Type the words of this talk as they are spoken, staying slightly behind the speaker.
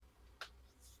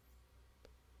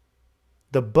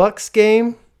The Bucks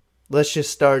game, let's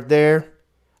just start there.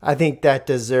 I think that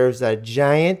deserves a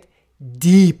giant,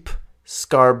 deep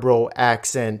Scarborough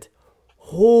accent.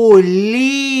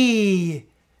 Holy!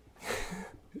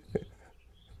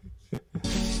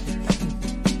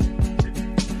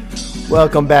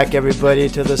 Welcome back, everybody,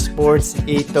 to the Sports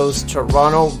Ethos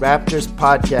Toronto Raptors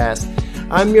podcast.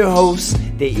 I'm your host,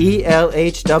 the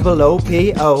ELHOOPOL,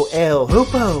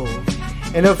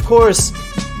 Hoopo. And of course,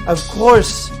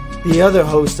 the other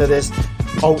host of this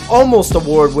almost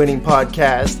award-winning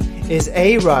podcast is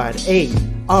A-Rod,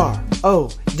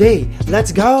 A-R-O-D.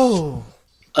 Let's go.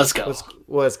 Let's go.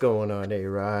 What's going on,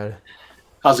 A-Rod?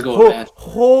 How's it going, man?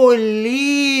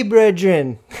 Holy,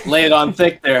 brethren. Lay it on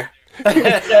thick there.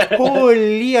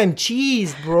 Holy, I'm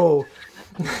cheese, bro.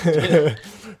 Yeah,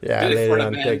 lay it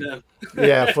on thick.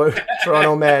 Yeah, for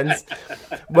Toronto men's.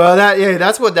 Well,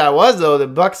 that's what that was though. The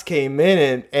Bucks came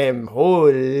in and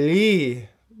holy,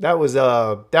 that was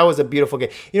a beautiful game.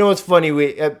 You know what's funny?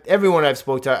 Everyone I've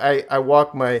spoke to, I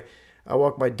walk my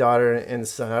daughter and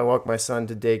son. I walk my son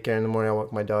to daycare in the morning. I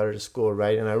walk my daughter to school,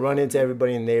 right? And I run into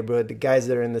everybody in the neighborhood. The guys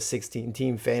that are in the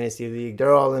 16-team fantasy league,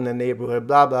 they're all in the neighborhood,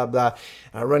 blah, blah, blah.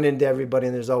 I run into everybody,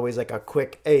 and there's always like a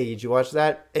quick, hey, did you watch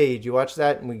that? Hey, did you watch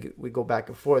that? And we go back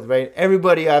and forth, right?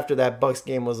 Everybody after that Bucks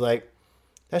game was like,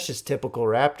 that's just typical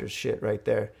Raptors shit right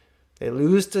there. They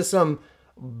lose to some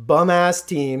bum-ass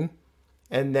team,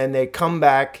 and then they come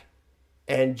back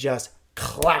and just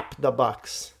clap the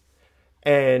Bucks.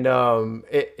 And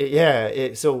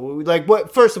so like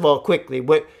what? First of all, quickly,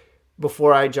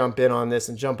 before I jump in on this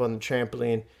and jump on the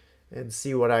trampoline and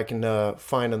see what I can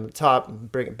find on the top and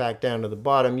bring it back down to the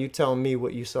bottom, you tell me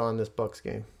what you saw in this Bucks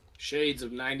game. Shades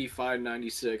of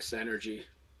 95-96 energy,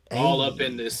 all up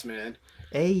in this, man.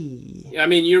 Hey, I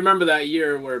mean, you remember that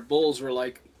year where Bulls were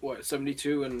like what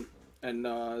 72 and 10?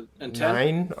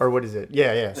 9 or what is it?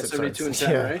 Yeah. 72 and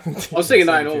 10, right? I was thinking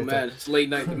 9. Oh man, it's late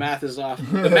night. The math is off.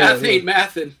 The math ain't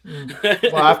mathing.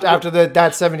 Well, after that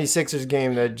 76ers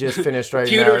game that just finished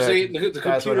right now, the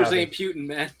computers ain't putin',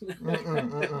 man.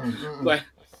 But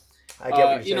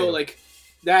like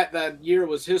that year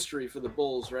was history for the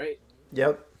Bulls, right?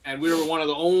 Yep. And we were one of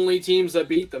the only teams that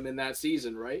beat them in that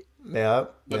season, right? Yeah.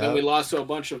 But then we lost to a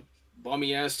bunch of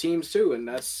bummy ass teams too, and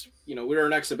that's. We were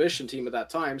an exhibition team at that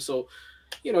time, so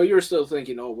you were still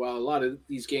thinking, oh well, a lot of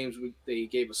these games they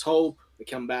gave us hope. They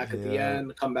come back at the end,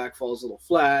 the comeback falls a little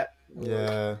flat.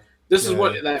 Yeah, this is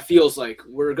what that feels like.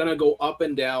 We're gonna go up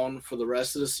and down for the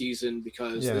rest of the season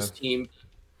because this team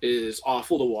is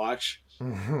awful to watch.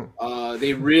 Mm-hmm.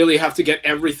 They really have to get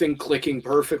everything clicking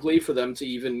perfectly for them to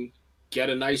even get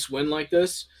a nice win like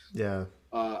this. Yeah.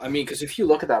 Because if you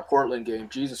look at that Portland game,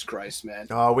 Jesus Christ, man.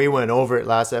 Oh, we went over it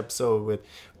last episode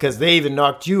because they even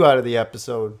knocked you out of the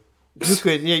episode.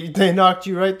 They knocked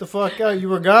you right the fuck out. You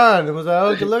were gone. It was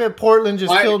like, look at Portland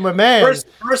just killed my man.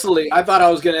 Personally, I thought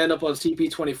I was going to end up on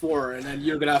CP24, and then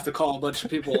you're going to have to call a bunch of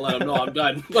people and let them know I'm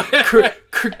done.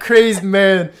 Crazed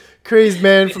man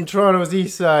from Toronto's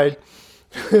east side.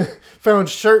 Found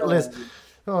shirtless.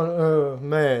 Oh,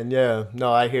 man, yeah.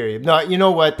 No, I hear you. No, you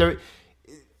know what?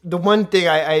 The one thing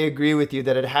I agree with you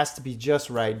that it has to be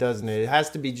just right, doesn't it? It has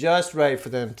to be just right for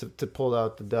them to pull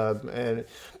out the dub.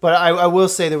 But I will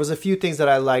say there was a few things that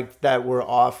I liked that were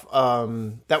off,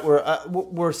 that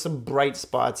were some bright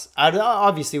spots.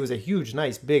 Obviously, it was a huge,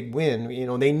 nice, big win.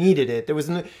 They needed it. There was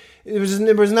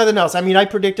nothing else. I mean, I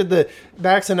predicted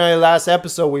Max and I last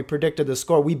episode. We predicted the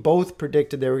score. We both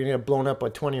predicted they were going to get blown up by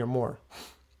 20 or more,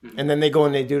 and then they go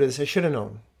and they do this. I should have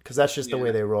known. Because that's just the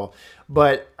way they roll.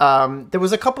 But there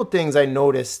was a couple things I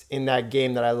noticed in that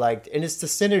game that I liked, and it's the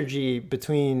synergy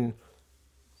between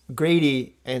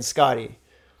Grady and Scotty,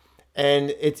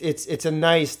 and it's a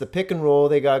nice the pick and roll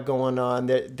they got going on.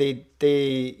 That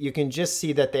they you can just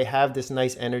see that they have this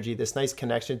nice energy, this nice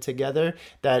connection together.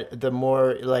 That the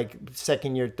more like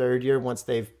second year, third year, once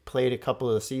they've played a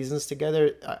couple of seasons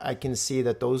together, I can see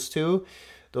that those two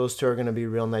are going to be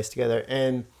real nice together.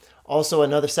 And also,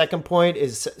 another second point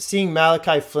is seeing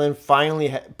Malachi Flynn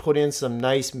finally put in some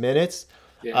nice minutes.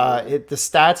 Yeah. The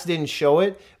stats didn't show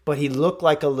it, but he looked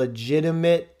like a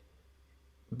legitimate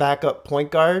backup point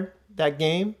guard that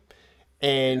game.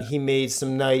 And he made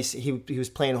some nice. He was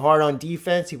playing hard on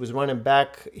defense. He was running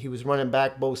back.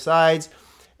 Both sides,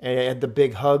 and had the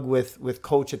big hug with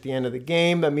Coach at the end of the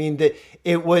game. I mean,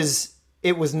 it was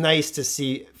nice to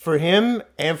see for him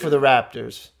and for the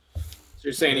Raptors. So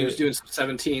you're saying he was doing some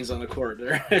 17s on the court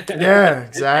there. Yeah,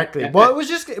 exactly. Well, it was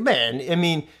just, man, I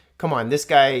mean, come on, this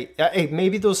guy, hey,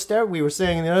 maybe those steroids, we were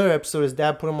saying in the other episode, his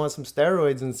dad put him on some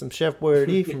steroids and some Chef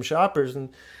Boyardee from Shoppers, and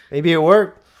maybe it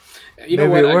worked. You know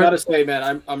what? I gotta say,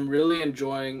 man, I'm really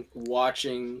enjoying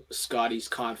watching Scotty's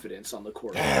confidence on the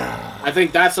court. I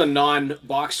think that's a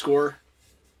non-box score,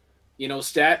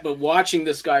 stat. But watching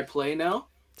this guy play now,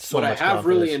 what I have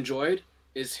really enjoyed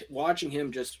is watching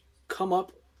him just come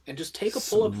up and just take a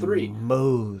pull-up three.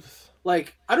 Smooth.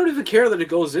 Like, I don't even care that it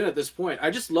goes in at this point.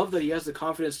 I just love that he has the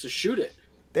confidence to shoot it.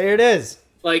 There it is.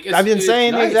 Like, I've been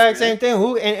saying the exact same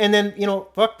thing. And then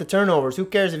fuck the turnovers. Who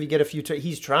cares if you get a few?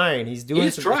 He's trying. He's doing.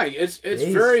 He's trying. It's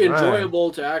very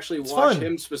enjoyable to actually watch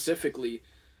him specifically.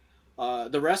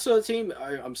 The rest of the team,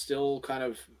 I'm still kind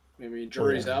of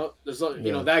jury's out. There's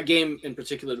that game in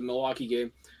particular, the Milwaukee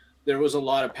game. There was a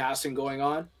lot of passing going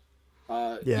on.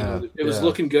 It was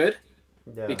looking good.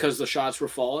 Yeah. Because the shots were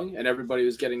falling and everybody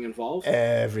was getting involved.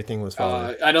 Everything was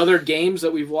falling. At other games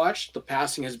that we've watched, the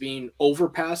passing has been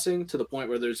overpassing to the point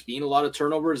where there's been a lot of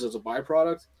turnovers as a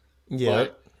byproduct. Yeah.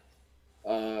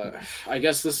 But I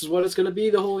guess this is what it's going to be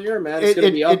the whole year, man. It's going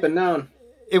to be up and down.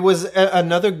 It was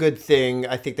another good thing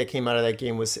I think that came out of that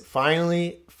game was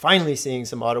finally seeing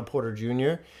some Otto Porter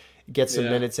Jr. get some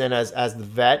minutes in as the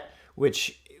vet,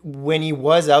 which when he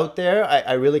was out there,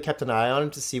 I really kept an eye on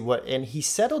him to see and he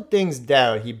settled things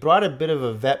down. He brought a bit of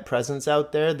a vet presence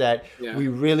out there that we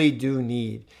really do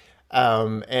need.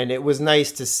 And it was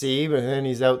nice to see, but then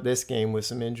he's out this game with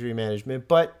some injury management.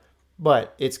 But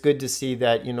it's good to see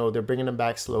that, they're bringing him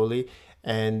back slowly.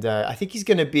 And I think he's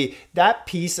going to be that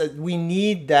piece. We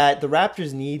need that. The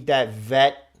Raptors need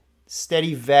that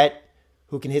steady vet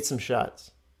who can hit some shots.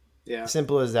 Yeah.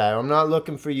 Simple as that. I'm not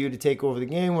looking for you to take over the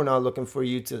game. We're not looking for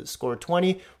you to score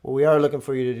 20. What we are looking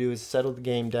for you to do is settle the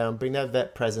game down, bring that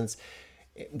vet presence,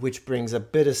 which brings a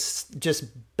bit of just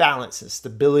balance and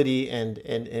stability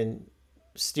and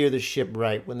steer the ship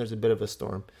right when there's a bit of a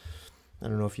storm. I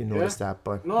don't know if you noticed that,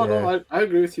 but no, I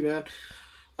agree with you, man.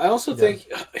 I also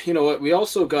think, we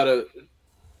also got to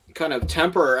kind of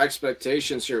temper our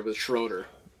expectations here with Schroeder,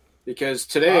 because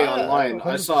today online 100%.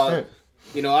 I saw.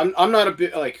 I'm not a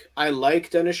bit I like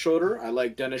Dennis Schroeder. I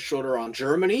like Dennis Schroeder on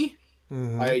Germany.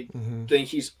 Mm-hmm, I think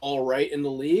he's all right in the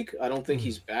league. I don't think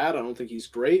he's bad. I don't think he's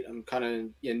great. I'm kind of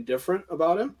indifferent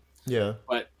about him. Yeah.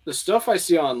 But the stuff I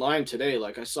see online today,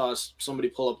 I saw somebody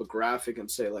pull up a graphic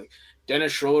and say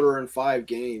Dennis Schroeder in 5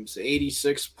 games,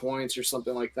 86 points or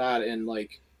something like that, and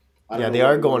they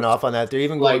are going off on that. They're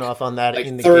even going off on that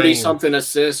in the 30 something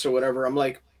assists or whatever. I'm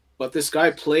but this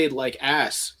guy played like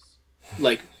ass.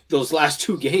 Those last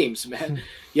 2 games, man.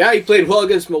 Yeah, he played well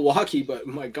against Milwaukee, but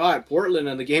my God, Portland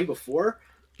in the game before,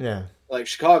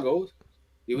 Chicago,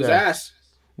 he was ass.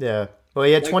 Yeah. Well,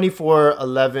 he had 24,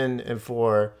 11, and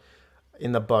 4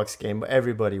 in the Bucks game, but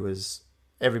everybody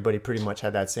pretty much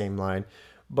had that same line.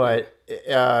 But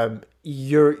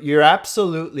you're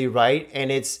absolutely right,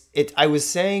 and I was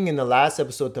saying in the last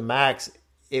episode to Max,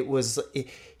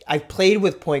 I've played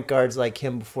with point guards like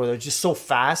him before. They're just so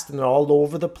fast and they're all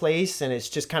over the place, and it's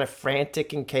just kind of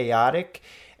frantic and chaotic,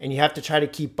 and you have to try to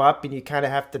keep up, and you kind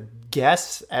of have to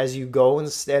guess as you go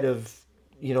instead of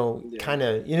kind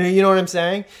of you know what I'm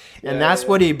saying. And that's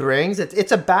what he brings.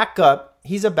 It's a backup.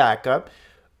 He's a backup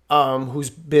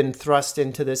who's been thrust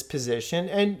into this position,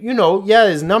 and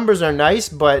his numbers are nice,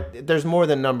 but there's more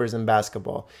than numbers in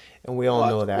basketball, and we all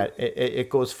know that it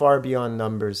goes far beyond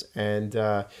numbers.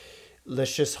 And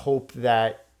let's just hope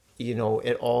that,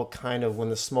 it all kind of, when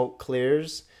the smoke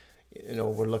clears,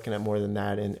 we're looking at more than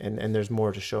that, and there's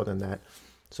more to show than that.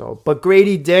 So, but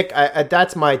Grady Dick,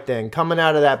 that's my thing. Coming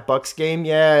out of that Bucks game,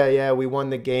 we won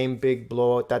the game, big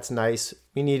blowout. That's nice.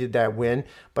 We needed that win.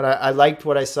 But I liked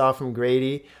what I saw from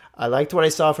Grady. I liked what I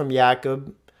saw from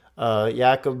Jakob.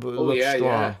 Jakob looked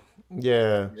strong.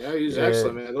 Yeah, he's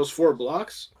excellent, man. Those 4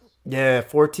 blocks. Yeah,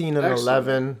 14 and excellent.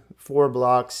 11, 4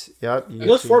 blocks. Yep. And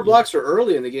those 4 blocks are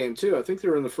early in the game too. I think they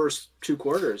were in the first 2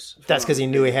 quarters. That's because he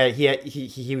knew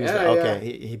he was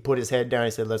okay. He put his head down.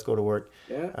 He said, "Let's go to work."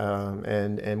 Yeah.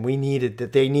 And we needed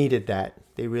that. They needed that.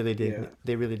 They really did. Yeah.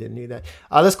 They really did need that.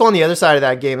 Let's go on the other side of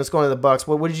that game. Let's go on to the Bucks.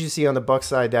 What did you see on the Bucks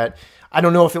side? That I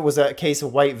don't know if it was a case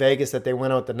of White Vegas that they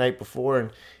went out the night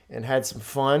before and had some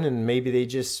fun, and maybe they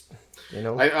just.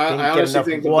 I honestly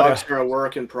think the Bucks are a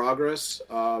work in progress.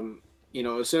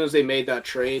 As soon as they made that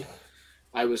trade,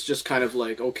 I was just kind of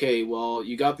okay, well,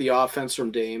 you got the offense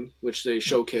from Dame, which they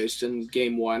showcased in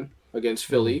Game 1 against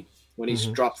Philly when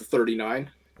he dropped the 39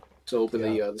 to open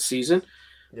the season.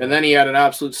 Yeah. And then he had an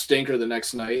absolute stinker the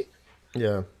next night.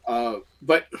 Yeah.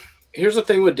 But here's the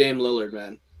thing with Dame Lillard,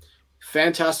 man.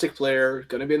 Fantastic player,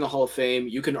 going to be in the Hall of Fame.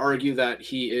 You can argue that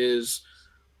he is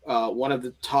one of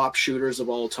the top shooters of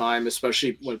all time,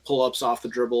 especially when pull-ups off the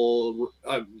dribble,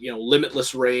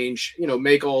 limitless range,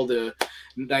 make all the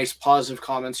nice positive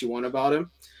comments you want about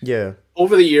him. Yeah.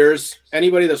 Over the years,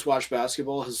 anybody that's watched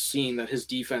basketball has seen that his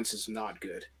defense is not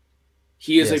good.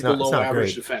 He is a below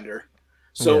average defender.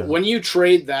 So when you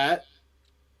trade that,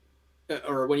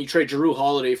 or when you trade Jrue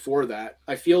Holiday for that,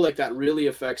 I feel like that really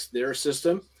affects their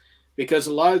system, because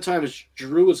a lot of times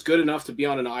Jrue is good enough to be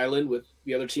on an island with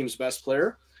the other team's best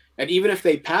player. And even if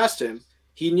they passed him,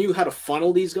 he knew how to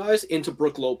funnel these guys into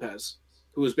Brook Lopez,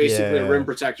 who was basically a rim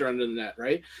protector under the net,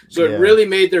 right? So it really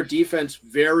made their defense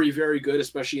very, very good,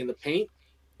 especially in the paint,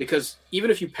 because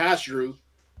even if you pass Jrue,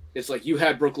 it's like you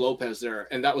had Brook Lopez there,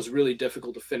 and that was really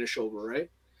difficult to finish over, right?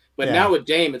 But now with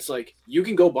Dame, it's like you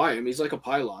can go by him. He's like a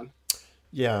pylon.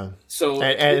 Yeah. So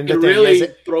and it really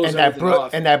throws everything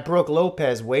off. And that Brook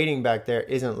Lopez waiting back there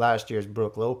isn't last year's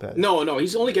Brook Lopez. No,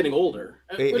 he's only getting older.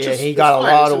 He got a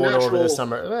lot older over the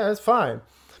summer. That's fine.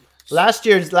 Last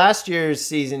year's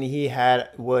season he had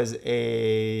was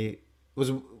I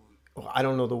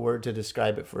don't know the word to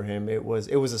describe it for him. It was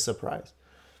a surprise.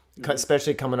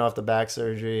 Especially coming off the back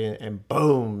surgery, and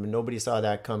boom, nobody saw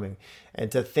that coming. And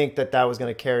to think that was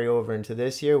going to carry over into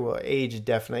this year, well, age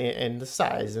definitely, and the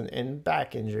size, and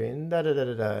back injury, and da.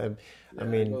 I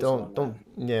mean,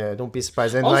 don't be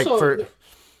surprised. And also,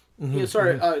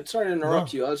 sorry to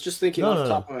interrupt you. I was just thinking off the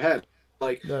top of my head,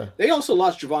 they also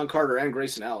lost Javon Carter and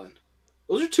Grayson Allen.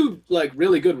 Those are two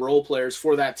really good role players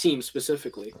for that team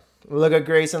specifically. Look at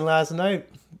Grayson last night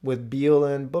with Beal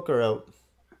and Booker out.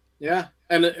 Yeah.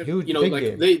 And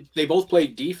they both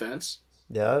played defense.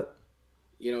 Yeah.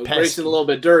 Grayson a little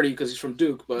bit dirty because he's from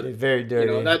Duke, but he's very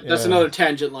dirty. That's another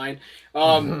tangent line.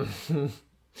 You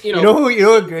know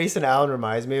what Grayson Allen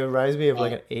reminds me of? It reminds me of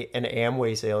an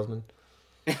Amway salesman.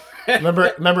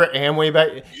 remember Amway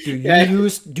back? Do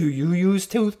you use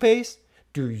toothpaste?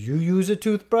 Do you use a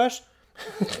toothbrush?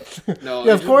 No,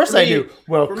 yeah, of course I do.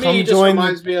 Well, come join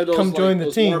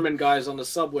the team. Mormon guys on the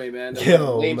subway, man.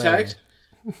 Name tags.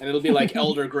 And it'll be like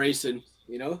Elder Grayson,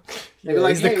 He'll be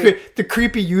like, he's the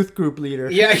creepy youth group leader.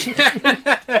 Yeah.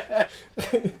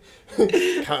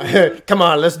 Come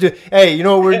on, let's do. Hey, you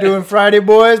know what we're doing Friday,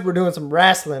 boys? We're doing some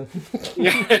wrestling.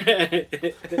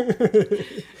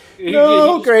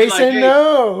 No, Grayson,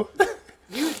 no.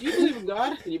 You believe in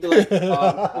God? And you'd be like,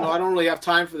 I don't really have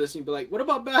time for this. And you'd be like, what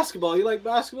about basketball? You like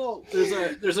basketball?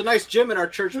 There's a nice gym in our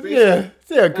church basement.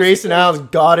 Yeah. Grayson Allen's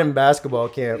God in basketball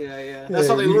camp. Yeah. That's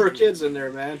how they lure kids in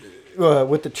there, man.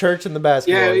 With the church and the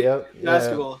basketball. Yeah,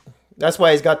 basketball. Yeah. That's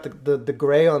why he's got the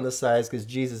gray on the sides, because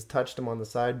Jesus touched him on the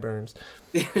sideburns.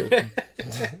 This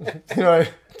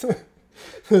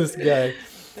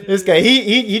guy,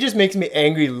 he just makes me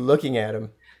angry looking at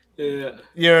him. Yeah.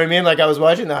 You know what I mean? I was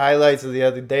watching the highlights of the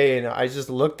other day, and I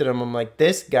just looked at him. I'm like,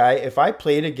 this guy, if I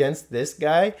played against this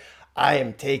guy, I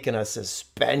am taking a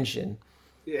suspension.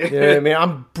 Yeah. You know what I mean?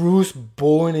 I'm Bruce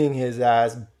Bowening his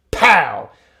ass.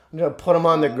 Pow! I'm going to put him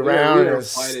on the ground and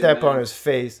step on his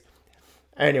face.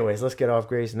 Anyways, let's get off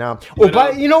Grayson now.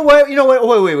 But you know what?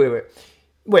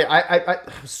 Wait, I'm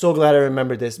so glad I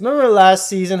remembered this. Remember last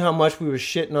season how much we were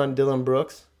shitting on Dillon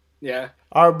Brooks? Yeah.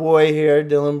 Our boy here,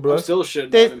 Dillon Brooks. I'm still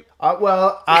shitting on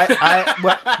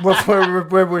him.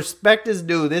 Where respect is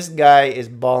due, this guy is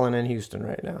balling in Houston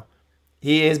right now.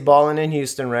 He is balling in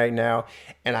Houston right now.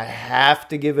 And I have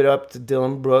to give it up to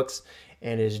Dillon Brooks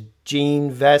and his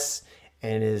jean vests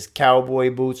and his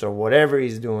cowboy boots or whatever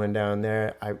he's doing down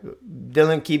there.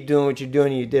 Dillon, keep doing what you're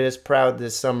doing. You did us proud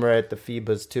this summer at the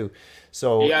FIBAs too.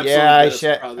 So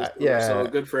So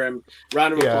good for him.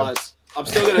 Round of applause. I'm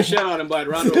still gonna shit on him, but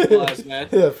round of applause, man.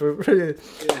 There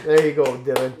you go,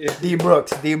 Dillon. Yeah. D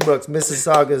Brooks,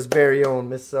 Mississauga's very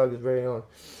own. Sorry,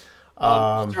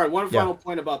 one final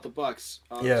point about the Bucks.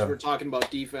 We're talking about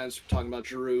defense. We're talking about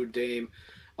Jrue, Dame.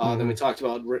 Then we talked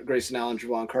about Grayson Allen,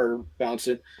 Javon Carter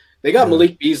bouncing. They got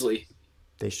Malik Beasley.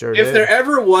 They sure did. If there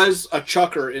ever was a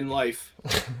chucker in life,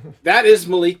 that is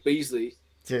Malik Beasley.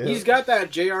 Yeah. He's got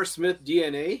that J.R. Smith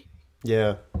DNA.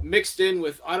 Yeah. Mixed in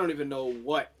with I don't even know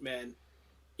what, man.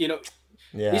 Yeah.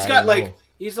 He's got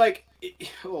he's like,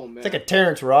 oh man. It's like a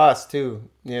Terrence Ross too.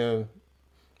 Yeah.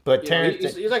 But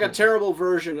Terrence, he's like a terrible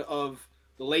version of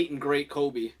the late and great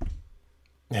Kobe.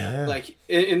 Yeah. Like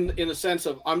in the sense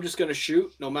of I'm just gonna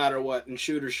shoot no matter what and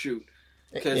shoot or shoot.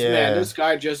 Because man, this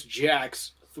guy just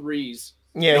jacks threes.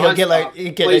 Yeah, he'll get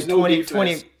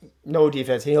 20 no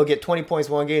defense. He'll get 20 points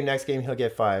one game, next game he'll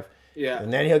get 5. Yeah.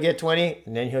 And then he'll get 20,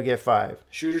 and then he'll get 5.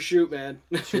 Shoot or shoot, man.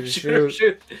 Shoot.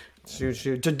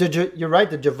 You're right,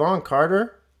 the Javon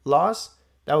Carter loss,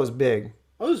 that was big.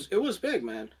 It was big,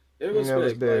 man. It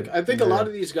was big. I think a lot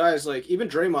of these guys, even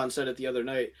Draymond said it the other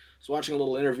night. I was watching a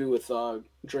little interview with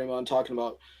Draymond talking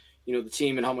about, the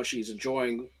team and how much he's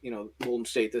enjoying, Golden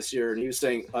State this year. And he was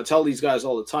saying, I tell these guys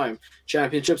all the time,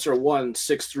 championships are won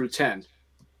 6 through 10,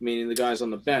 meaning the guys on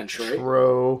the bench, right?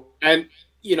 True. And,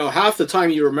 half the time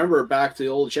you remember back to the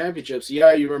old championships, you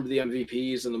remember the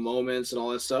MVPs and the moments and all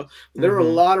that stuff. But there were a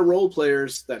lot of role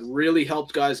players that really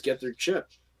helped guys get their chip.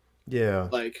 Yeah.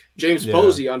 Like James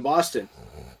Posey on Boston.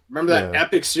 Remember that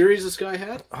epic series this guy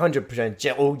had?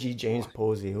 100%. OG James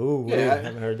Posey. Ooh, I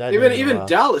haven't heard that. Even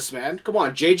Dallas, man. Come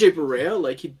on, JJ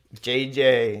Barea,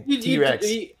 JJ T-Rex.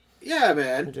 Yeah,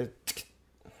 man.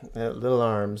 Little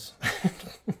arms.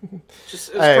 It's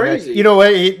crazy. Man. You know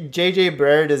what? JJ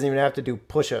Barea doesn't even have to do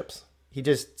push-ups. He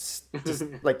just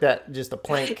like that, just a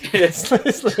plank. Just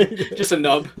a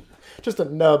nub. Just a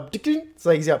nub. It's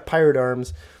like he's got pirate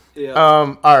arms. Yeah.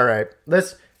 All right.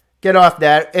 Let's get off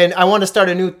that. And I want to start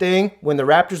a new thing. When the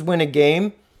Raptors win a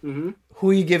game, who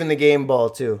are you giving the game ball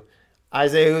to?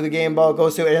 Isaiah, who the game ball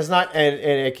goes to? And it's not, and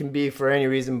it can be for any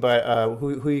reason, but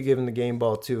who are you giving the game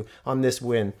ball to on this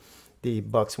win? The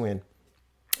Bucks win.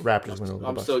 Raptors win over the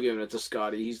Bucks. I'm still giving it to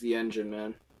Scotty. He's the engine,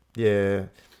 man. Yeah.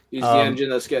 He's the engine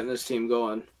that's getting this team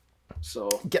going. So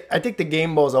I think the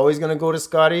game ball is always going to go to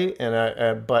Scotty, and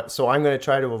so I'm going to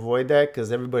try to avoid that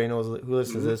because everybody knows who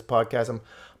listens to this podcast.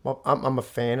 I'm a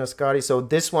fan of Scotty, so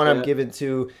this one I'm giving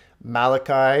to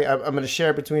Malachi. I'm going to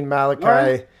share it between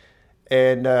Malachi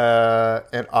and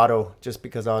Otto, just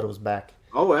because Otto's back.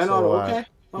 Oh, and Otto,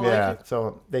 okay.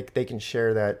 So they can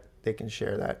share that. They can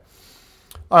share that.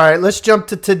 All right, let's jump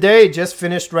to today. Just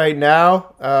finished right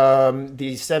now.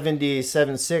 The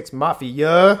 77-6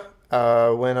 Mafia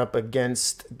went up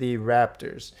against the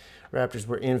Raptors. Raptors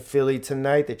were in Philly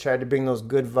tonight. They tried to bring those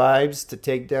good vibes to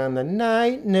take down the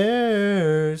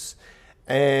Nightmares.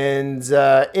 And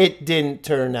it didn't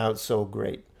turn out so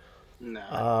great.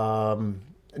 No.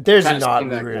 There's not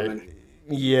really.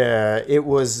 Yeah, it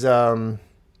was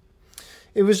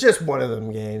just one of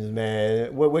them games,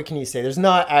 man. What can you say? There's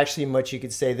not actually much you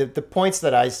could say. The points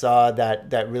that I saw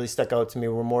that really stuck out to me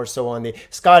were more so on the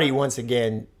Scotty once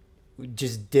again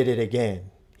just did it again.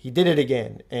 He did it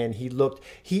again, and he looked.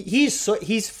 He's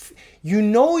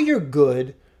you're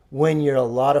good when you're a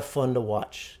lot of fun to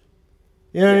watch.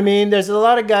 You know what I mean? There's a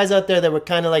lot of guys out there that were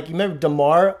kind of like, you remember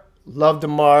DeMar? Love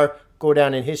DeMar. Go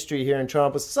down in history here in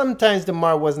Toronto. But sometimes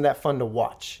DeMar wasn't that fun to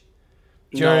watch.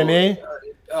 Do you know what I mean?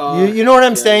 You know what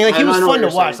I'm saying? Like, he was fun to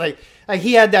watch. Like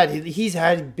he had that. He's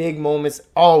had big moments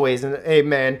always. And hey,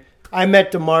 man, I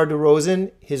met DeMar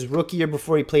DeRozan his rookie year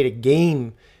before he played a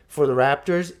game for the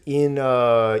Raptors in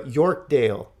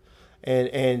Yorkdale,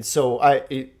 and so I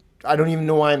don't even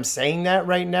know why I'm saying that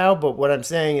right now. But what I'm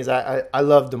saying is I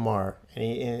love DeMar, and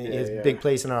he has a big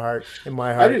place in my heart.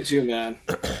 I do too, man.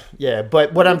 Yeah,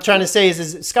 but what I'm trying to say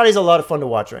is Scotty's a lot of fun to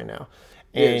watch right now.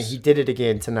 And he did it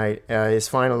again tonight. His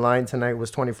final line tonight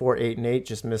was 24, 8, and 8.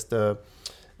 Just missed a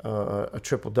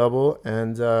triple-double.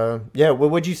 And,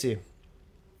 what would you see?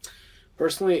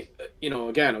 Personally,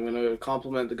 again, I'm going to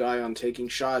compliment the guy on taking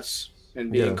shots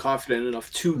and being confident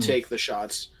enough to take the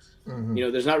shots.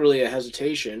 There's not really a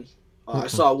hesitation. I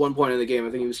saw at one point in the game, I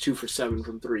think he was 2 for 7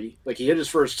 from 3. Like, he hit his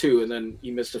first 2, and then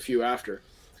he missed a few after.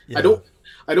 Yeah.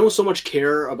 I don't so much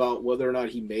care about whether or not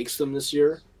he makes them this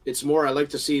year. It's more I like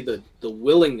to see the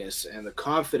willingness and the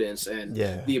confidence and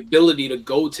the ability to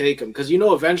go take them, because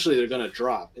eventually they're going to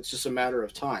drop. It's just a matter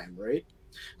of time, right?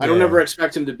 I don't ever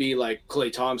expect him to be like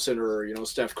Klay Thompson or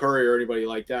Steph Curry or anybody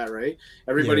like that, right?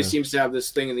 Everybody seems to have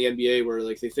this thing in the NBA where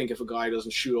like they think if a guy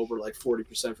doesn't shoot over like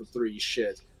 40% from 3, he's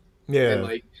shit. Yeah, and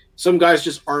like some guys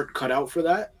just aren't cut out for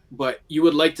that. But you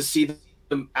would like to see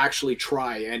them actually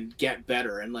try and get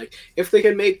better, and like if they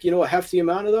can make a hefty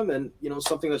amount of them and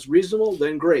something that's reasonable,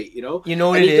 then great. What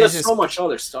and he does so much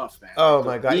other stuff, man. Oh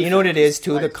my god, you know what it is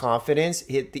too? The confidence.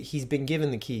 He's been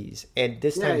given the keys, and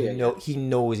this time he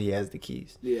knows he has the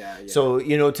keys. Yeah. So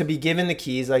to be given the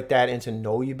keys like that, and to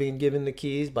know you've been given the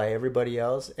keys by everybody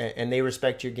else, and they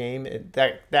respect your game,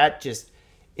 that just,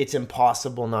 it's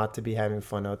impossible not to be having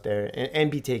fun out there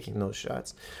and be taking those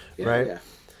shots, right? Yeah.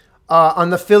 On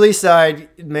the Philly side,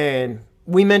 man,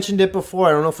 we mentioned it before.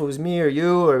 I don't know if it was me or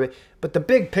you, but the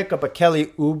big pickup of Kelly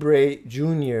Oubre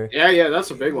Jr. Yeah,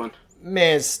 that's a big one.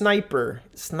 Man, sniper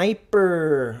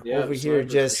over here.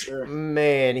 Just sure.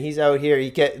 Man, he's out here. He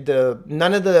get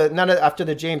none of after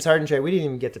the James Harden trade. We didn't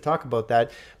even get to talk about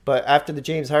that. But after the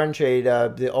James Harden trade,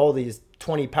 all these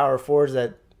 20 power forwards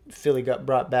that Philly got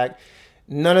brought back.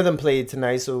 None of them played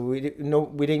tonight, so we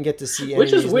didn't get to see any of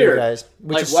these new guys.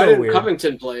 Which is so weird.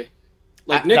 Covington play?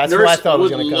 Like Nick Nurse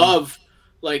would love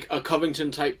like a Covington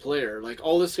type player. Like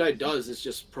all this guy does is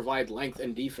just provide length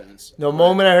and defense. The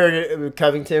moment I heard it,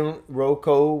 Covington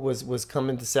Rocco was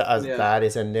coming to set, that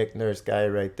is a Nick Nurse guy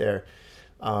right there.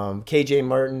 KJ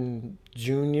Martin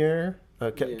Jr. No,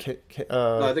 I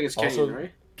think it's Kenyon,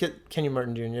 right? Kenyon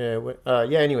Martin Jr.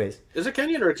 Yeah. Anyways, is it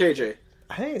Kenyon or KJ?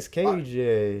 I think it's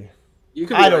KJ.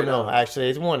 I don't know. Actually,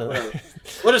 it's one of them.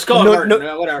 We'll just call it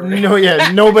Martin. Whatever. No,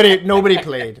 yeah. Nobody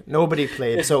played. Nobody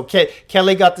played. So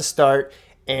Kelly got the start.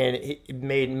 And he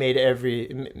made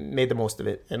the most of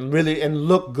it, and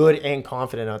looked good and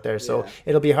confident out there. So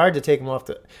it'll be hard to take him off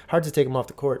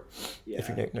the court if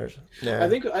you're Nick Nurse. Yeah. I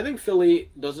think Philly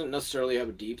doesn't necessarily have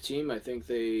a deep team. I think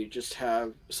they just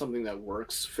have something that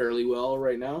works fairly well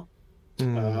right now.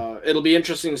 It'll be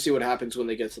interesting to see what happens when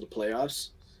they get to the playoffs,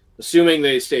 assuming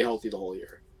they stay healthy the whole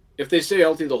year. If they stay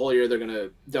healthy the whole year, they're gonna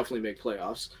definitely make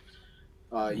playoffs.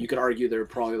 You could argue they're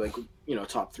probably like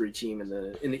top 3 team in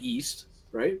the East.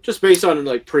 Right, just based on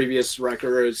like previous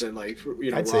records and like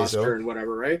roster and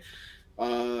whatever, right?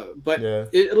 But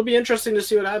it'll be interesting to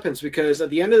see what happens, because at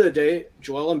the end of the day,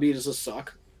 Joel Embiid is a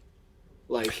suck.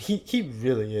 Like he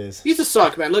really is. He's a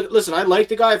suck, man. Listen, I like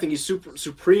the guy. I think he's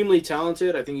supremely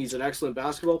talented. I think he's an excellent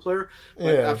basketball player.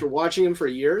 But after watching him for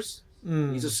years,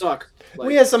 he's a suck. Like,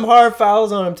 we had some hard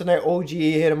fouls on him tonight. OG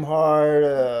hit him hard,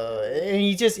 and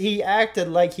he acted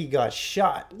like he got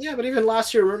shot. Yeah, but even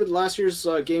last year, remember last year's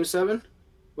Game 7?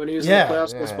 When he was in the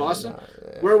playoffs against Boston?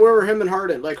 Where were him and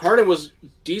Harden? Like, Harden was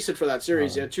decent for that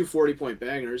series. He had 2 40-point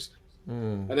bangers.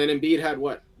 And then Embiid had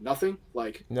what? Nothing?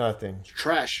 Like, nothing.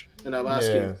 Trash in that last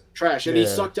game. Trash. And he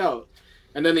sucked out.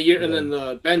 And then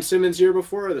the Ben Simmons year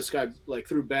before, this guy like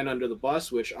threw Ben under the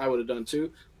bus, which I would have done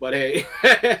too. But hey.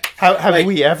 Have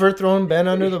we ever thrown Ben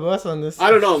under the bus on this? I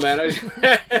don't know, man.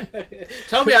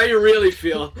 Tell me how you really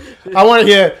feel. I want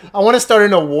to start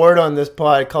an award on this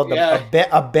pod called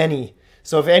a Benny.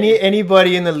 So if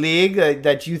anybody in the league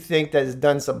that you think that has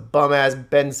done some bum ass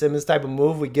Ben Simmons type of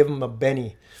move, we give him a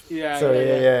Benny.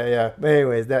 Yeah.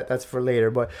 Anyways, that's for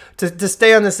later. But to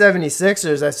stay on the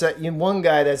 76ers, I said one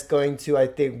guy that's going to, I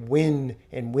think, win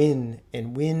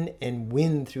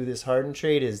through this Harden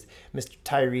trade is Mr.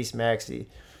 Tyrese Maxey.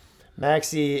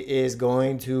 Maxey is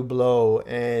going to blow,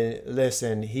 and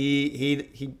listen,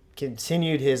 he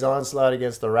continued his onslaught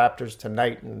against the Raptors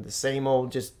tonight, and the same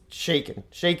old just shaking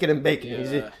and baking.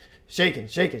 He's just shaking.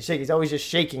 He's always just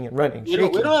shaking and running. We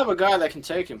don't have a guy that can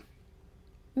take him.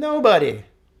 Nobody.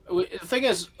 The thing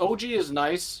is, OG is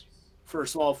nice for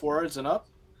small forwards and up.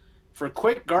 For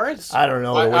quick guards, I don't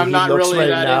know. I'm not really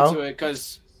that into it,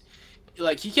 because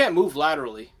like he can't move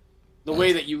laterally the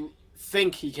way that you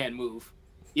think he can move.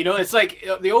 It's like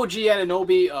the OG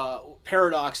Anunoby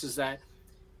paradox is that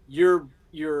you're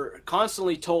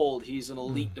constantly told he's an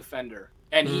elite defender,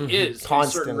 and he is in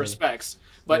certain respects,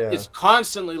 but it's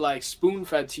constantly like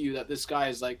spoon-fed to you that this guy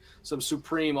is like some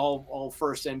supreme all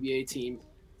first NBA team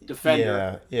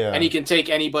defender, and he can take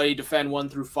anybody, defend 1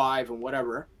 through 5 and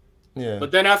whatever.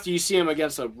 But then after you see him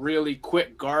against a really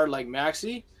quick guard like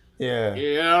Maxey, I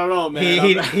don't know,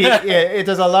 man.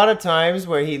 There's a lot of times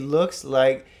where he looks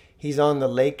like he's on the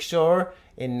lakeshore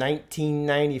in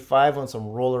 1995 on some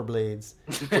rollerblades,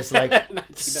 just like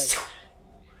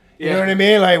you know what I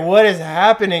mean? Like, what is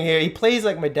happening here? He plays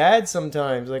like my dad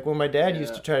sometimes, like when my dad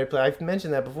used to try to play. I've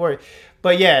mentioned that before,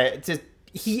 but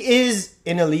he is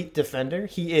an elite defender.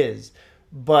 He is,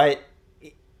 but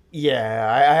I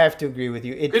have to agree with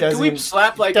you. Can we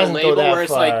slap like a label where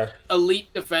it's like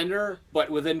elite defender,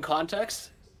 but within context?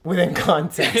 Within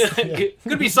context.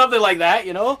 Could be something like that,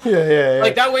 Yeah.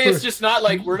 Like that way it's just not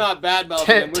like we're not bad mouthing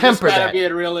them. We're just gotta be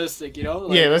realistic, Like,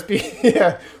 let's be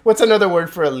What's another word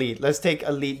for elite? Let's take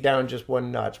elite down just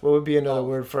one notch. What would be another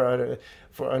word for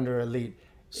under elite?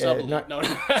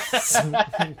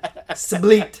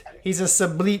 Sublete. He's a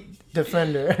sublete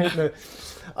defender.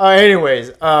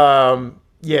 Anyways, so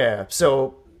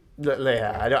I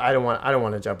don't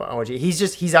want to jump on OG.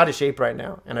 He's out of shape right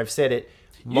now, and I've said it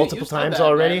multiple times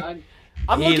already.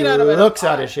 I'm looking at him. He looks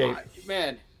out of shape.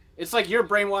 Man, it's like you're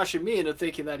brainwashing me into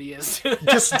thinking that he is.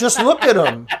 just look at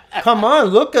him. Come on,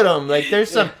 look at him. Like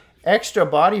there's some extra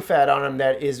body fat on him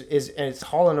that is and it's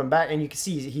hauling him back, and you can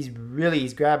see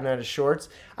he's grabbing at his shorts.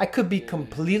 I could be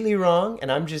completely wrong,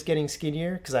 and I'm just getting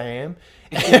skinnier because I am.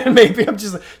 And maybe I'm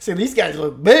just saying these guys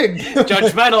look big.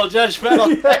 Judgmental.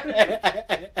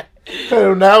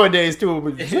 Nowadays too,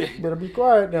 but better be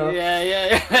quiet now.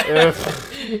 Yeah.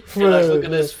 Look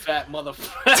at this fat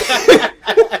motherfucker.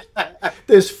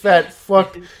 This fat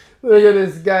fuck. Look at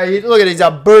this guy. Look at he's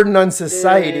a burden on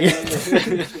society.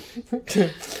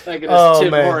 Like this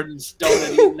Tim Hortons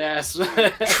donut eating ass.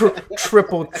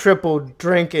 triple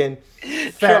drinking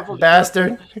fat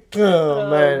bastard. Oh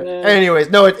man. Anyways,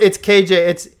 no, it's KJ.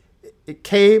 It's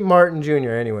K Martin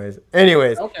Jr. Anyways,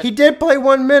 okay. He did play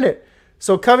 1 minute.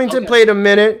 So Covington played a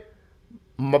minute.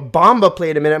 Bamba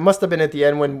played a minute. It must have been at the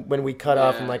end when we cut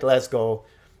off and like, let's go.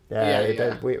 We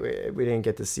didn't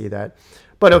get to see that.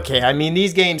 But okay, I mean,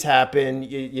 these games happen.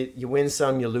 You win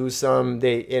some, you lose some.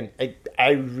 I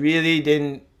really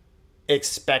didn't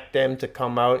expect them to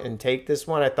come out and take this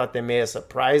one. I thought they may have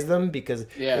surprised them because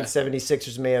the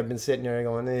 76ers may have been sitting there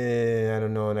going, I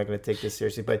don't know, I'm not going to take this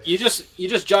seriously. But you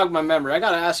just jogged my memory. I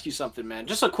got to ask you something, man.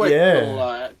 Just a quick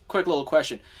little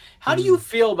question. How do you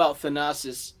feel about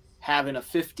Thanasis having a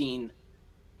 15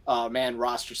 man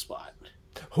roster spot?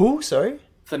 Who? Sorry?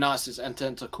 Thanasis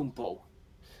Antetokounmpo.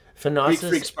 Thanasis?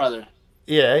 Freak's brother.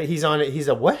 Yeah, he's on it. He's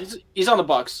a what? He's on the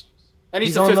Bucks. And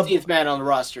he's the 15th man on the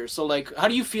roster. So, like, how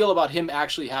do you feel about him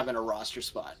actually having a roster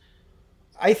spot?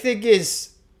 I think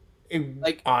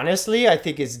honestly, let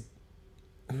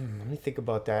me think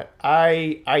about that.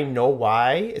 I know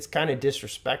why. It's kind of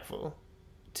disrespectful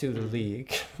to the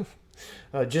league.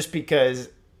 Just because,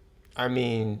 I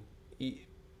mean,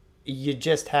 you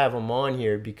just have him on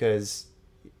here because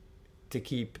to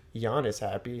keep Giannis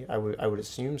happy. I would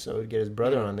assume so, to get his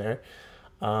brother on there.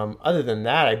 Other than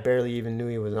that, I barely even knew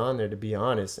he was on there, to be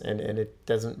honest, and it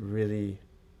doesn't really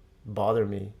bother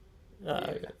me.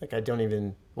 Like, I don't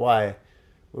even... Why?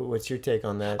 What's your take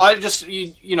on that? I just,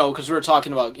 because we were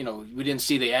talking about, we didn't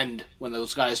see the end when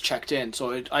those guys checked in.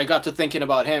 So I got to thinking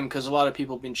about him because a lot of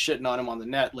people have been shitting on him on the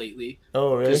net lately.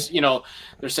 Oh, really? Because,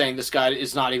 they're saying this guy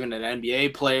is not even an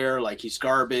NBA player. Like, he's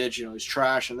garbage, he's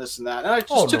trash and this and that. And I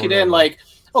just took it in like,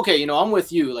 okay, I'm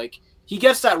with you. Like, he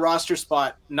gets that roster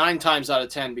spot 9 times out of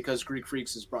 10 because Greek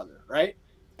Freak's his brother, right?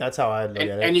 That's how I look at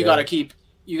it. And you got to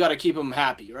keep him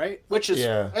happy, right? Which is,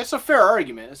 it's a fair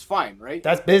argument. It's fine, right?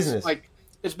 That's business.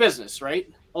 It's business,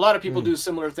 right? A lot of people do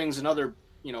similar things in other,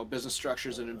 business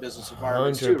structures and in business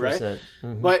environments 100%. Too, right?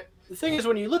 Mm-hmm. But the thing is,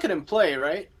 when you look at him play,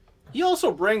 right, he also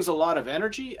brings a lot of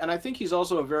energy, and I think he's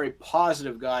also a very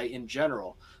positive guy in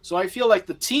general. So I feel like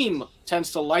the team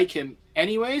tends to like him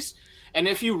anyways. And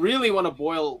if you really want to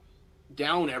boil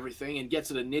down everything and get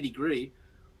to the nitty-gritty,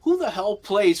 who the hell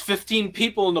plays 15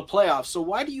 people in the playoffs? So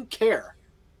why do you care?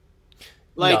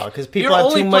 Like, because people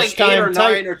have too much time. 8 or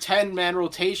 9 or 10 man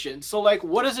rotation. So, like,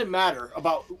 what does it matter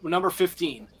about number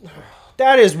 15?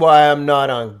 That is why I'm not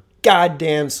on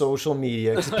goddamn social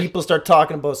media, because people start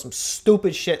talking about some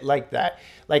stupid shit like that.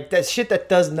 Like, that shit that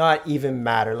does not even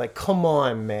matter. Like, come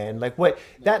on, man. Like, what?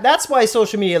 That's why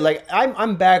social media, like,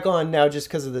 I'm back on now just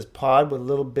because of this pod with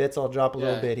little bits. I'll drop a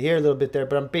little bit here, a little bit there,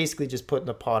 but I'm basically just putting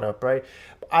the pod up, right?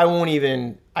 I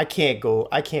can't go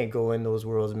in those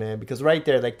worlds, man, because right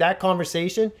there, like, that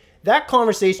conversation,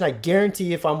 I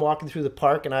guarantee if I'm walking through the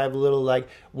park and I have a little, like,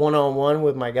 one-on-one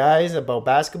with my guys about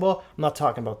basketball, I'm not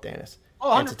talking about Dennis. Oh,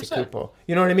 100%.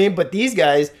 You know what I mean? But these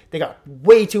guys, they got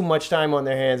way too much time on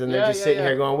their hands, and they're just sitting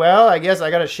here going, well, I guess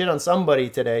I got to shit on somebody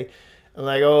today. I'm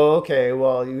like, oh, okay,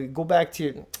 well, you go back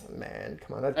to, man,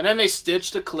 come on. And then they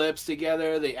stitch the clips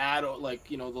together. They add, like,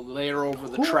 the layer over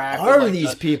the track. Who are like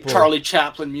these people? Charlie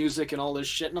Chaplin music and all this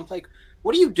shit. And I'm like,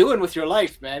 what are you doing with your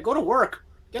life, man? Go to work.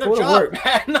 Get a job,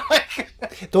 man.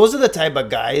 Those are the type of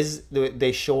guys,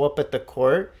 they show up at the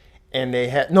court, and they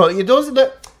have,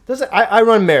 I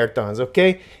run marathons,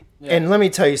 okay? Yeah. And let me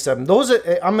tell you something.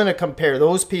 I'm going to compare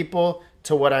those people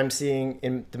to what I'm seeing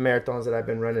in the marathons that I've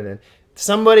been running in.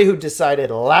 Somebody who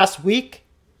decided last week,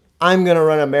 I'm going to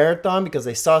run a marathon because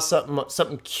they saw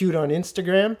something cute on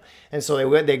Instagram. And so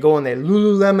they go and they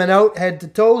Lululemon out head to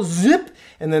toe, zip.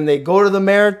 And then they go to the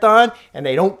marathon and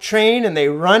they don't train and they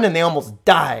run and they almost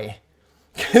die.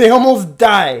 They almost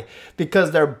die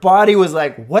because their body was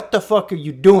like, what the fuck are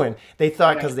you doing? They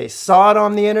thought because they saw it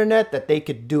on the internet that they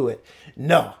could do it.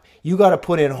 No, you got to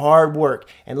put in hard work.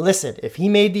 And listen, if he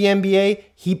made the NBA,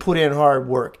 he put in hard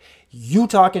work. You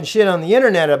talking shit on the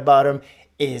internet about him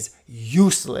is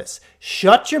useless.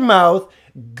 Shut your mouth.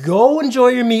 Go enjoy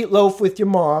your meatloaf with your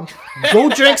mom. Go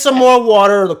drink some more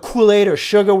water or the Kool-Aid or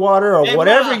sugar water or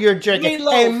whatever you're drinking.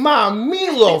 Meatloaf. Hey, Mom,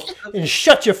 meatloaf. And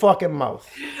shut your fucking mouth.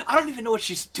 I don't even know what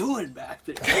she's doing back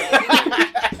there.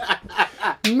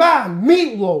 Mom,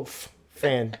 meatloaf.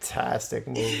 Fantastic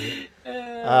movie.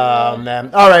 Oh,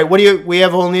 man. All right, we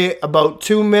have only about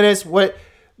 2 minutes. What...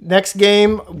 Next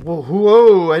game,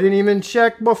 whoa, I didn't even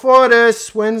check before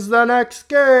this. When's the next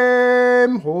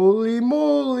game? Holy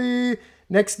moly.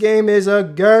 Next game is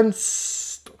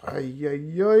against... Hit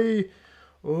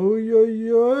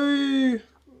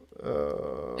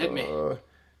me.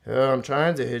 I'm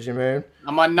trying to hit you, man.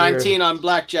 I'm on 19 on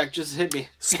blackjack. Just hit me.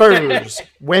 Spurs,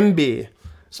 Wemby.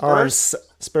 Spurs?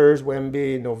 Spurs,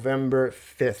 Wemby, November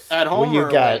 5th. At home what do you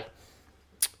or got? away?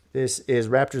 This is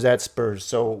Raptors at Spurs.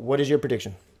 So what is your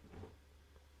prediction?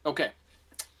 Okay.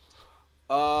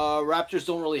 Raptors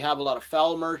don't really have a lot of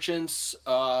foul merchants.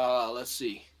 Let's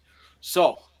see.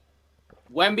 So,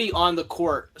 Wemby on the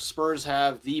court, Spurs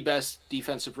have the best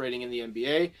defensive rating in the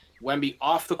NBA. Wemby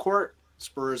off the court,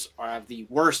 Spurs have the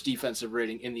worst defensive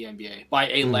rating in the NBA by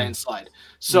a landslide.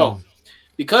 So,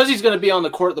 because he's going to be on the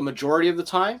court the majority of the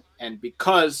time, and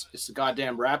because it's the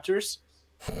goddamn Raptors,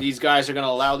 these guys are going to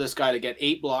allow this guy to get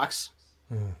 8 blocks,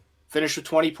 finish with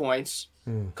 20 points,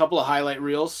 a couple of highlight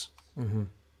reels.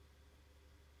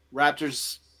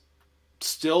 Raptors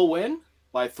still win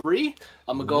by 3.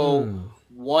 I'm going to go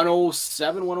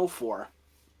 107, 104.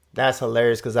 That's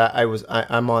hilarious because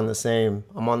I'm on the same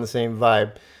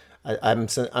vibe. I'm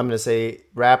going to say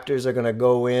Raptors are going to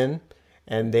go in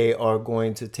and they are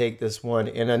going to take this one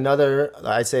in another,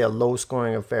 I'd say, a low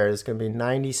scoring affair. It's going to be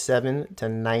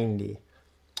 97-90.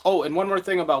 Oh, and one more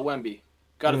thing about Wemby.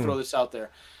 Got to throw this out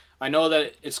there. I know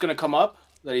that it's going to come up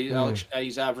that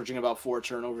he's averaging about 4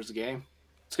 turnovers a game.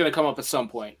 It's going to come up at some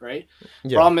point, right?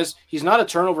 Yeah. Problem is, he's not a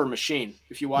turnover machine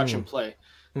if you watch him play.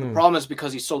 The problem is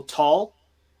because he's so tall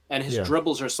and his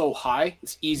dribbles are so high,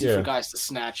 it's easy for guys to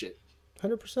snatch it.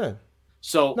 100%.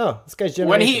 So no, this guy's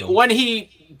generational. when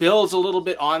he builds a little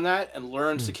bit on that and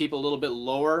learns to keep a little bit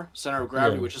lower center of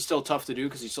gravity, which is still tough to do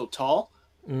because he's so tall,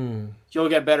 he'll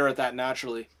get better at that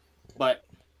naturally. But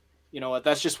you know what?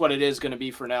 That's just what it is going to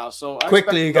be for now. So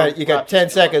quickly, you got 10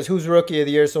 seconds. Who's rookie of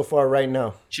the year so far right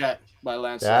now? Chet by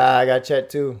Lance. I got Chet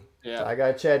too. Yeah, I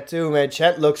got Chet too, man.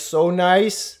 Chet looks so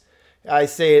nice. I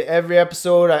say it every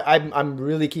episode. I'm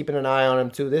really keeping an eye on him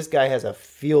too. This guy has a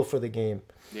feel for the game.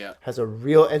 Yeah, has a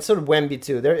real, and so did Wemby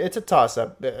too. It's a toss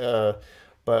up,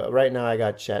 but right now I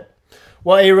got Chet.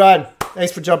 Well, A-Rod,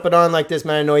 thanks for jumping on like this,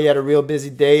 man. I know you had a real busy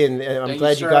day, and I'm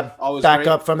glad you got back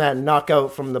up from that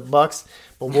knockout from the Bucks.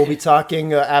 But we'll be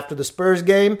talking after the Spurs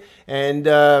game. And,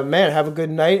 man, have a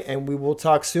good night, and we will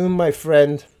talk soon, my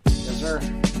friend. Yes, sir.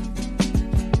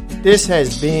 This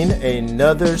has been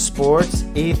another Sports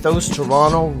Ethos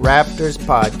Toronto Raptors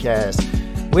podcast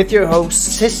with your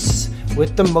hosts,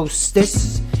 with the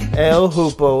mostest, El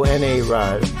Hoopo and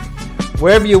A-Rod.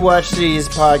 Wherever you watch these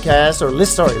podcasts, or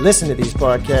listen to these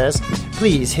podcasts,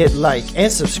 please hit like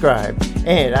and subscribe.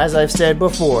 And as I've said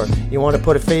before, you want to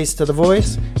put a face to the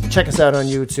voice? Check us out on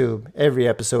YouTube. Every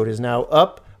episode is now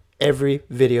up. Every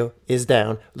video is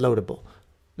downloadable.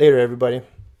 Later, everybody.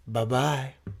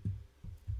 Bye-bye.